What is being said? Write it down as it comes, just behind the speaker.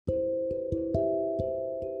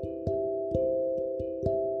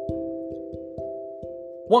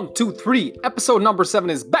1, 2, 3. Episode number 7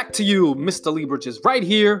 is back to you. Mr. Lee Bridges right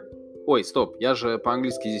here. Ой, стоп, я же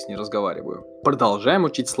по-английски здесь не разговариваю. Продолжаем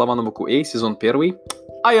учить слова на букву A, сезон 1,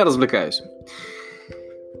 а я развлекаюсь.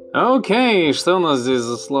 Окей, что у нас здесь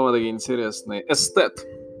за слова такие интересные? Эстет.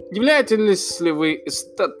 Являетесь ли вы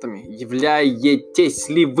эстетами? Являетесь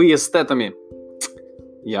ли вы эстетами?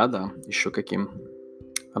 Я, да, еще каким.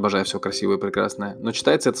 Обожаю все красивое и прекрасное. Но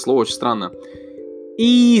читается это слово очень странно.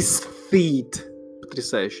 Aesthete.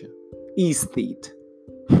 Потрясающе. Aesthete.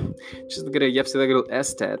 Честно говоря, я всегда говорил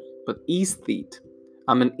aesthete, but aesthete.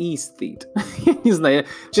 I'm an aesthete. Я не знаю.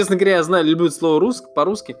 Честно говоря, я знаю, люблю это слово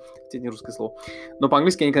по-русски. Это не русское слово. Но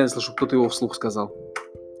по-английски я никогда не слышу, кто-то его вслух сказал.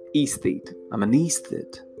 Aesthete. I'm an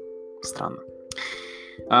aesthete. Странно.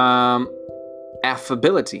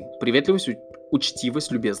 Affability. Приветливость,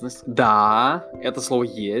 учтивость, любезность. Да, это слово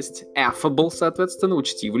есть. Affable, соответственно,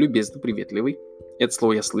 учтивый, любезный, приветливый. Это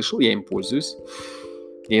слово я слышал, я им пользуюсь.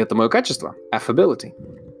 И это мое качество. Affability.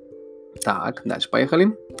 Так, дальше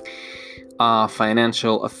поехали.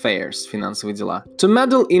 Financial affairs. Финансовые дела. To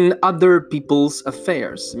meddle in other people's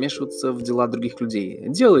affairs. Вмешиваться в дела других людей.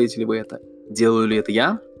 Делаете ли вы это? Делаю ли это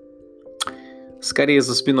я? Скорее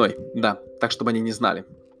за спиной. Да, так, чтобы они не знали.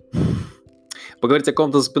 Поговорить о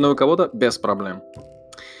ком-то за спиной у кого-то без проблем.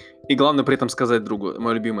 И главное при этом сказать другу.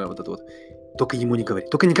 Мое любимое вот это вот. Только ему не говори.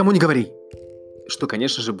 Только никому не говори. Что,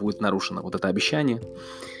 конечно же, будет нарушено. Вот это обещание.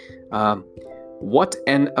 What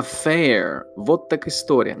an affair. Вот так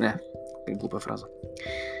история. Как глупая фраза.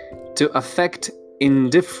 To affect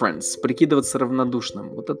indifference. Прикидываться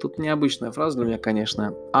равнодушным. Вот это тут необычная фраза для меня,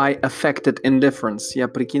 конечно. I affected indifference. Я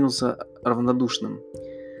прикинулся равнодушным.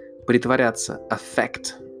 Притворяться.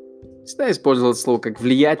 Affect. Всегда использовал это слово как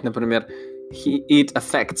влиять, например. It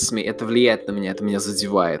affects me. Это влияет на меня, это меня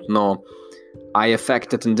задевает. Но I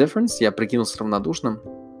affected indifference. Я прикинулся равнодушным.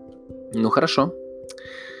 Ну, хорошо.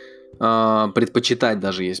 Предпочитать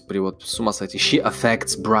даже есть перевод. С ума сойти. She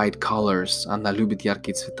affects bright colors. Она любит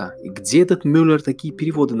яркие цвета. И где этот Мюллер такие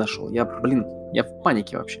переводы нашел? Я в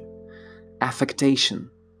панике вообще. Affectation.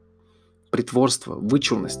 Притворство,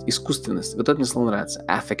 вычурность, искусственность. Вот это мне слово нравится.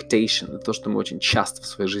 Affectation. Это то, что мы очень часто в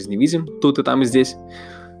своей жизни видим. Тут и там, и здесь.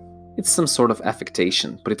 It's some sort of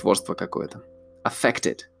affectation. Притворство какое-то.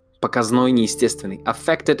 Affected. Показной, неестественный.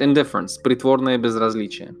 Affected indifference. Притворное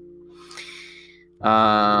безразличие.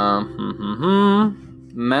 Mental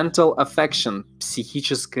affection.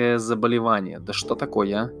 Психическое заболевание. Да что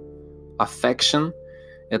такое, а? Affection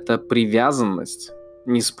 – это привязанность.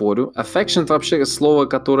 Не спорю. Affection – это вообще слово,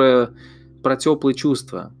 которое про теплые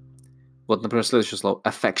чувства. Вот, например, следующее слово.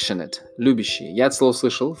 Affectionate. Любящий. Я это слово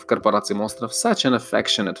слышал в корпорации монстров. Such an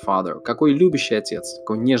affectionate father. Какой любящий отец.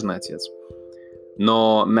 Какой нежный отец.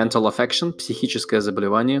 Но mental affection – психическое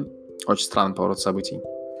заболевание. Очень странный поворот событий.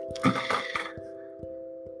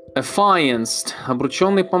 Affianced.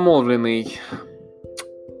 Обрученный, помолвленный.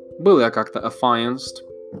 Был я как-то affianced.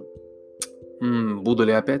 Буду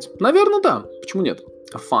ли опять? Наверное, да. Почему нет?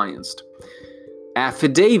 Affianced.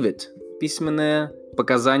 Affidavit. Письменное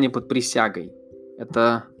показание под присягой.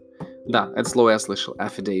 Это слово я слышал.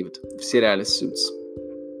 Affidavit. В сериале Suits.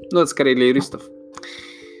 Но это скорее для юристов.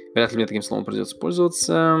 Вряд ли мне таким словом придется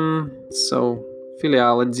пользоваться. So,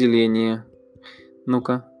 филиал, отделение.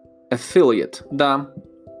 Ну-ка. Affiliate. Да.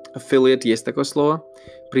 Affiliate есть такое слово.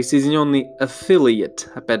 Присоединенный affiliate,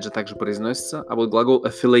 опять же, также произносится. А вот глагол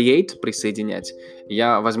affiliate, присоединять,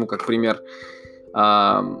 я возьму как пример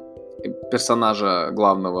персонажа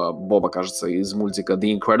главного Боба, кажется, из мультика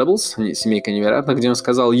The Incredibles, «Семейка невероятных», где он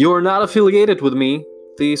сказал «You're not affiliated with me».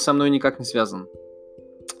 Ты со мной никак не связан.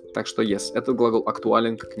 Так что, yes, этот глагол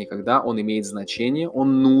актуален как никогда, он имеет значение,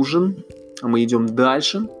 он нужен. А мы идем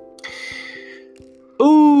дальше.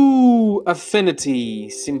 Affinity.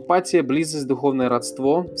 Симпатия, близость, духовное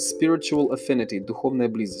родство. Spiritual affinity. Духовная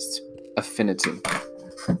близость. Affinity.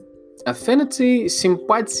 Affinity,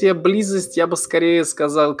 симпатия, близость, я бы скорее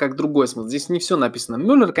сказал, как другой смысл. Здесь не все написано.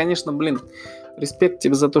 Мюллер, конечно, респект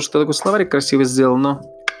тебе за то, что такой словарик красивый сделал, но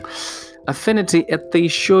affinity это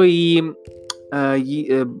еще и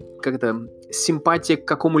симпатия к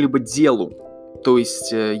какому-либо делу. То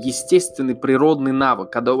есть естественный природный навык,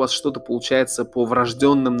 когда у вас что-то получается по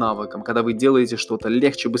врожденным навыкам, когда вы делаете что-то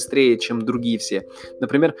легче, быстрее, чем другие все.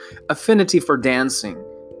 Например, affinity for dancing.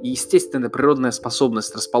 Естественная природная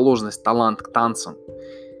способность, расположенность, талант к танцам,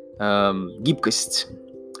 гибкость,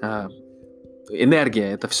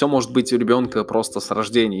 энергия. Это все может быть у ребенка просто с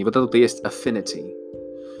рождения. И вот это и есть affinity.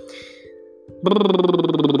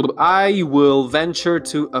 I will venture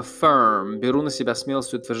to affirm. Беру на себя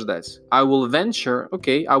смелость утверждать. I will venture,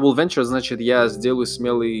 окей. I will venture значит, я сделаю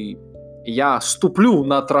смелый Я ступлю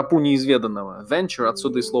на тропу неизведанного. Venture,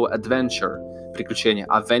 отсюда и слово adventure, приключение.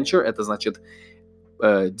 А venture — это значит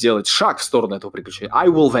делать шаг в сторону этого приключения. I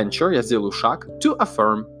will venture, я сделаю шаг. To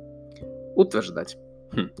affirm, утверждать.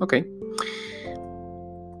 Окей.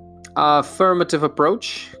 Affirmative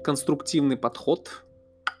approach, конструктивный подход.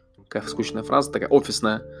 Какая скучная фраза, такая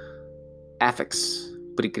офисная. Affix,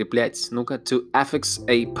 прикреплять. Ну-ка, to affix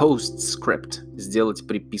a postscript, сделать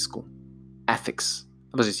приписку. Affix.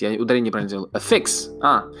 Подождите, я ударение неправильно делаю. Affix.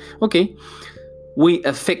 Окей. We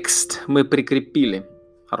affixed, мы прикрепили.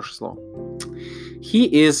 Хорошее слово. He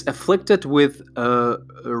is afflicted with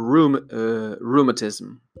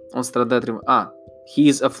rheumatism. Он страдает he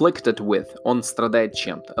is afflicted with. Он страдает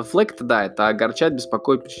чем-то. Afflict, да, это огорчать,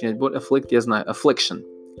 беспокоить, причинять боль. Afflict, я знаю. Affliction.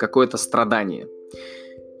 Какое-то страдание.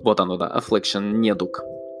 Вот оно, да. Affliction, недуг.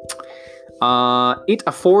 It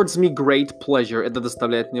affords me great pleasure. Это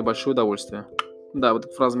доставляет мне большое удовольствие. Да, вот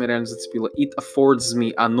эта фраза меня реально зацепила. It affords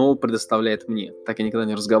me. Оно предоставляет мне. Так я никогда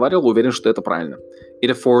не разговаривал, уверен, что это правильно. It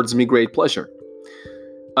affords me great pleasure.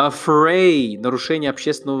 Affray. Нарушение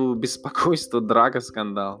общественного беспокойства, драка,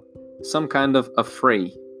 скандал. Some kind of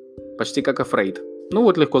affray. Почти как afraid. Ну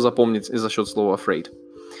вот легко запомнить за счет слова afraid.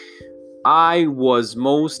 I was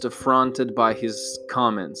most affronted by his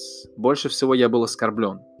comments. Больше всего я был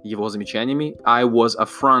оскорблен его замечаниями. I was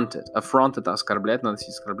affronted. Affronted — оскорблять, наносить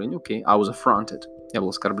оскорбление. Окей. I was affronted. Я был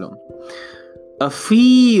оскорблен.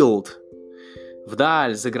 Afield.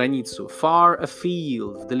 Вдаль, за границу. Far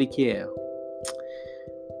afield. Вдалеке.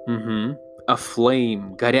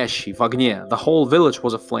 Aflame. Горящий, в огне. The whole village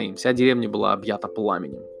was aflame. Вся деревня была объята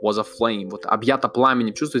пламенем. Was aflame. Вот объята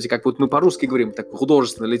пламенем. Чувствуете, как вот мы по-русски говорим, так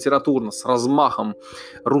художественно, литературно, с размахом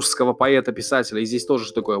русского поэта-писателя. И здесь тоже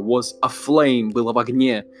что такое. Was aflame. Было в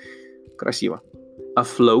огне. Красиво.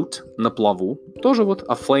 Afloat. На плаву. Тоже вот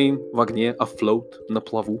aflame. В огне. Afloat. На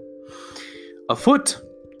плаву. Afoot.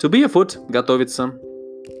 To be afoot. Готовиться.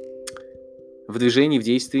 В движении, в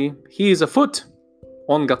действии. He is afoot.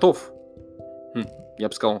 Он готов. Я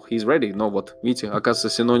бы сказал, he's ready, но вот, видите, оказывается,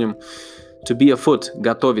 синоним to be afoot,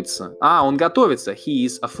 готовиться. Он готовится, he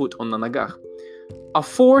is afoot, он на ногах.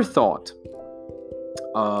 Aforethought.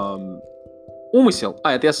 Умысел.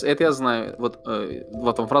 Это я знаю. Вот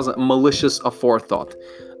там фраза malicious aforethought.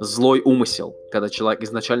 Злой умысел, когда человек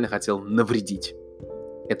изначально хотел навредить.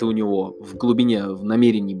 Это у него в глубине, в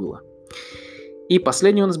намерении было. И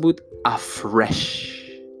последний у нас будет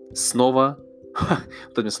afresh. Снова.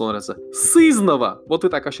 Вот это мне слово нравится. Сызново. Вот вы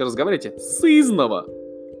так вообще разговариваете. Сызново.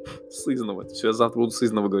 Сызново. Все, я завтра буду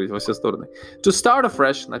сызново говорить во все стороны. To start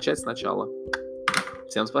afresh. Начать сначала.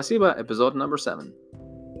 Всем спасибо. Эпизод номер 7.